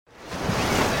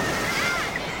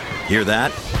Hear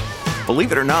that?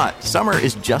 Believe it or not, summer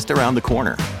is just around the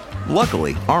corner.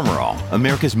 Luckily, Armor All,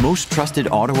 America's most trusted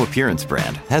auto appearance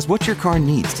brand, has what your car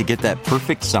needs to get that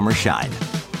perfect summer shine.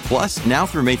 Plus, now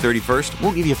through May 31st,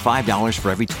 we'll give you $5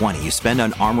 for every $20 you spend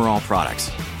on Armor All products.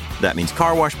 That means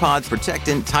car wash pods,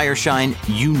 protectant, tire shine,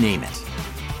 you name it.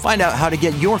 Find out how to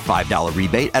get your $5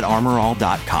 rebate at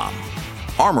armorall.com.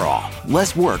 Armor All,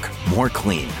 less work, more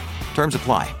clean. Terms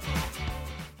apply.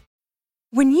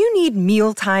 When you need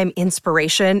mealtime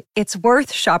inspiration, it's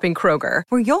worth shopping Kroger,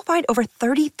 where you'll find over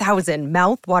 30,000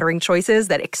 mouth-watering choices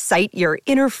that excite your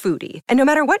inner foodie. And no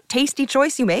matter what tasty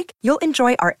choice you make, you'll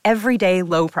enjoy our everyday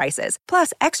low prices,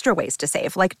 plus extra ways to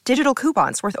save, like digital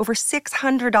coupons worth over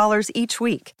 $600 each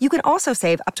week. You can also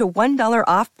save up to $1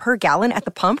 off per gallon at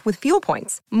the pump with fuel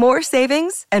points. More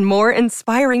savings and more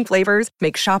inspiring flavors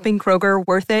make shopping Kroger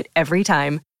worth it every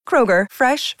time. Kroger,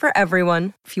 fresh for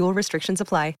everyone. Fuel restrictions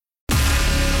apply.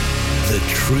 The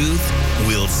truth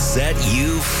will set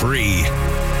you free.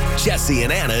 Jesse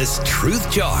and Anna's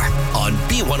Truth Jar on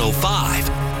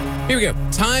B105. Here we go.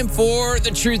 Time for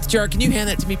the Truth Jar. Can you hand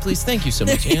that to me, please? Thank you so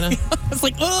much, Anna. I was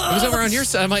like, ugh. It was over on your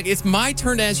side. I'm like, it's my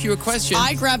turn to ask you a question.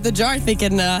 I grabbed the jar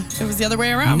thinking it was the other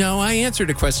way around. No, I answered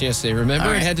a question yesterday. Remember?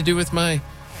 All right. It had to do with my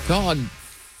dog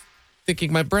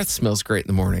thinking my breath smells great in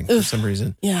the morning for some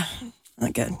reason. Yeah,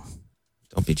 not good.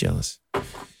 Don't be jealous.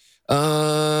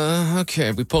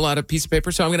 Okay, we pull out a piece of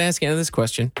paper. So I'm going to ask Anna this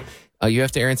question. You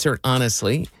have to answer it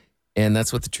honestly, and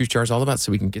that's what the Truth Jar is all about, so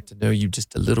we can get to know you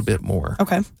just a little bit more.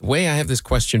 Okay. The way I have this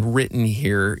question written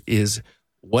here is,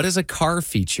 what is a car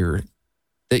feature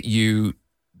that you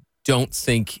don't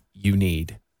think you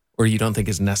need or you don't think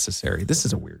is necessary? This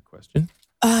is a weird question.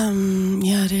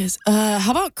 Yeah, it is.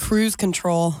 How about cruise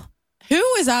control? Who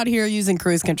is out here using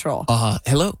cruise control?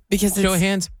 Hello? Because Show of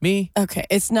hands. Me? Okay,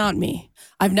 it's not me.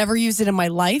 I've never used it in my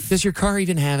life. Does your car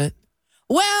even have it?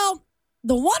 Well,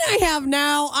 the one I have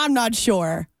now, I'm not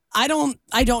sure. I don't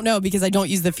know because I don't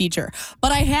use the feature.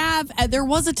 But I have, there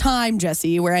was a time,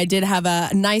 Jesse, where I did have a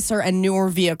nicer and newer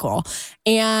vehicle.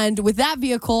 And with that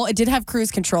vehicle, it did have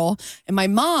cruise control. And my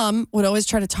mom would always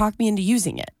try to talk me into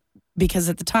using it. Because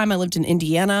at the time I lived in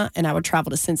Indiana and I would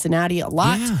travel to Cincinnati a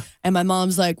lot. Yeah. And my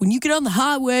mom's like, when you get on the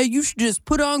highway, you should just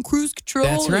put on cruise control.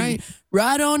 That's right.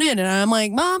 Ride on in. And I'm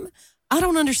like, Mom, I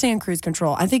don't understand cruise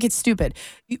control. I think it's stupid.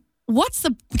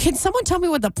 Can someone tell me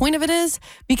what the point of it is?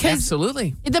 Because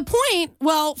absolutely. The point,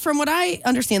 well, from what I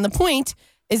understand, the point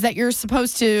is that you're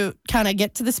supposed to kind of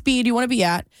get to the speed you want to be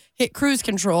at, hit cruise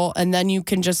control, and then you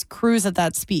can just cruise at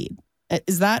that speed.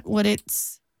 Is that what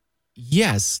it's?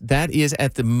 Yes, that is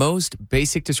at the most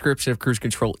basic description of cruise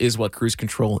control is what cruise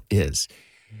control is.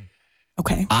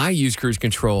 Okay. I use cruise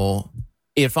control.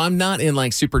 If I'm not in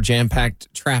like super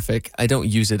jam-packed traffic, I don't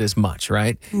use it as much,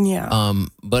 right? Yeah.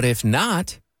 But if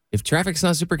not, if traffic's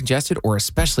not super congested, or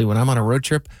especially when I'm on a road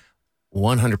trip,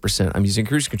 100% I'm using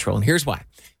cruise control. And here's why.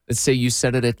 Let's say you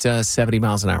set it at 70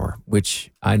 miles an hour, which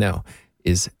I know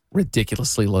is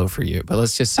ridiculously low for you. But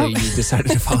let's just say you decided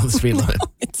to follow the speed limit.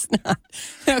 No, it's not.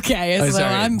 Okay. So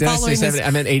sorry. I'm Did following I say 70?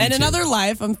 I meant 82. In another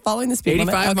life, I'm following the speed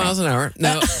limit. 85 miles an hour.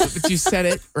 No, but you set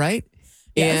it, right?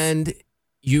 Yes. And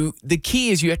the key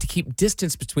is you have to keep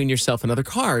distance between yourself and other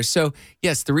cars. So,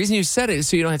 yes, the reason you set it is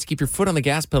so you don't have to keep your foot on the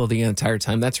gas pedal the entire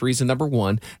time. That's reason number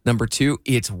one. Number two,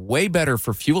 it's way better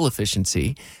for fuel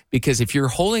efficiency because if you're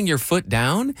holding your foot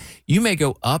down, you may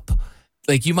go up.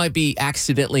 Like you might be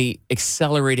accidentally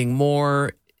accelerating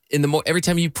more. Every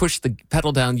time you push the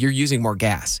pedal down, you're using more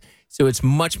gas. So it's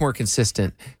much more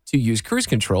consistent to use cruise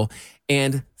control.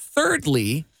 And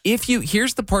thirdly,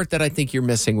 here's the part that I think you're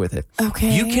missing with it.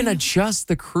 Okay. You can adjust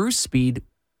the cruise speed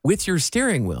with your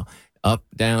steering wheel. Up,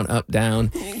 down, up,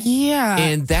 down. Yeah.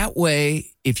 And that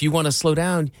way, if you want to slow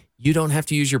down, you don't have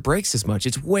to use your brakes as much.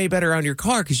 It's way better on your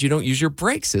car because you don't use your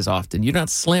brakes as often. You're not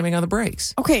slamming on the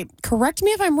brakes. Okay, correct me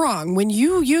if I'm wrong. When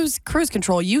you use cruise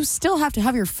control, you still have to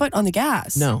have your foot on the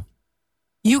gas. No.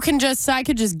 I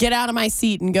could just get out of my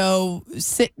seat and go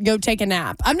take a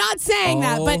nap. I'm not saying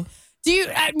that, but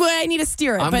I need to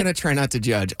steer it. I'm going to try not to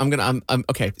judge. I'm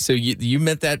okay. So you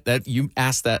meant that you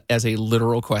asked that as a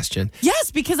literal question. Yes,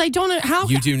 because I don't know how.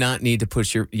 You do not need to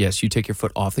push you take your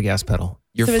foot off the gas pedal.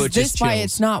 Your so foot is this just why chills.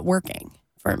 it's not working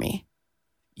for me?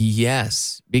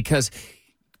 Yes, because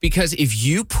if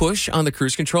you push on the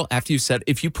cruise control after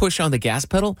if you push on the gas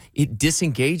pedal, it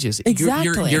disengages.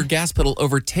 Exactly. Your gas pedal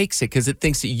overtakes it because it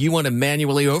thinks that you want to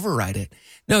manually override it.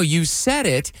 No, you set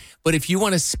it, but if you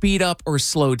want to speed up or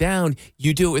slow down,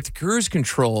 you do it with the cruise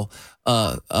control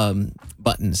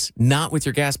buttons, not with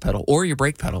your gas pedal or your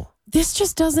brake pedal. this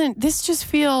just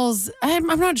feels, I'm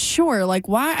not sure. Like,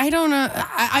 why? I don't know.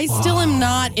 I still am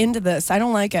not into this. I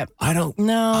don't like it. I don't.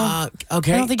 No.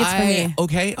 Okay. I don't think it's for me.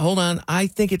 Okay, hold on. I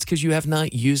think it's because you have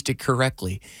not used it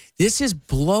correctly. This is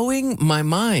blowing my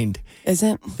mind. Is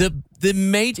it?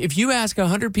 If you ask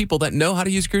 100 people that know how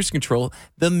to use cruise control,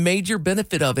 the major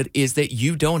benefit of it is that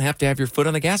you don't have to have your foot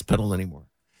on the gas pedal anymore.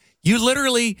 You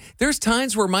literally, there's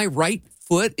times where my right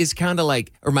foot is kind of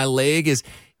like, or my leg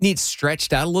needs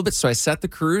stretched out a little bit. So I set the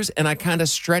cruise and I kind of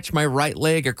stretch my right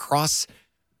leg across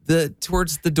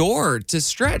towards the door to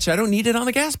stretch. I don't need it on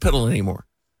the gas pedal anymore.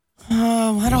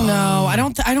 Oh, I don't know. I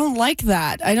don't like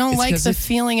that. I don't like the it's-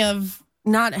 feeling of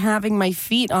not having my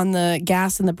feet on the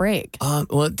gas and the brake.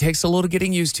 Well, it takes a little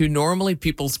getting used to. Normally,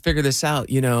 people figure this out,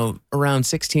 around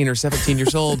 16 or 17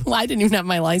 years old. Well, I didn't even have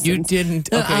my license. You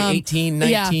didn't? Okay, 18,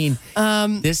 19. Yeah.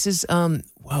 This is,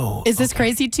 whoa. Is this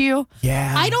crazy to you?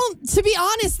 Yeah. I don't, to be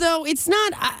honest, though, it's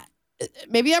not,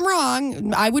 maybe I'm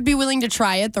wrong. I would be willing to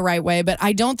try it the right way, but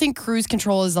I don't think cruise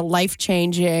control is a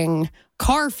life-changing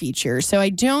car feature. So I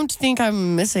don't think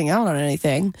I'm missing out on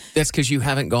anything. That's because you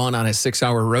haven't gone on a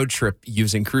 6-hour road trip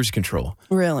using cruise control.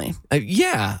 Really?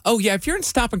 Yeah. Oh, yeah. If you're in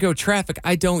stop and go traffic,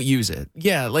 I don't use it.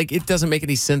 Yeah. Like, it doesn't make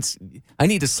any sense. I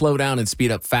need to slow down and speed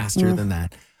up faster than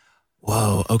that.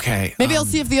 Whoa. Okay. Maybe I'll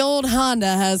see if the old Honda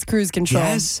has cruise control.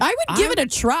 Yes. I would give it a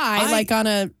try, like on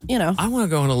a, I want to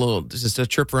go on just a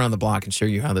trip around the block and show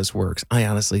you how this works. I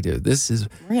honestly do.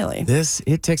 Really?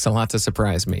 It takes a lot to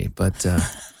surprise me, but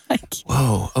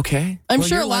whoa, okay. I'm Well,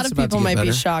 sure your a lot life's of about to people get might be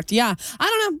better. shocked. Yeah. I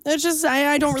don't know. It's just,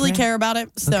 I don't really care about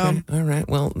it. So Okay. All right.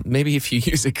 Well, maybe if you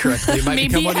use it correctly, it might Maybe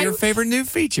become one of I- your favorite new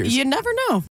features. you never know.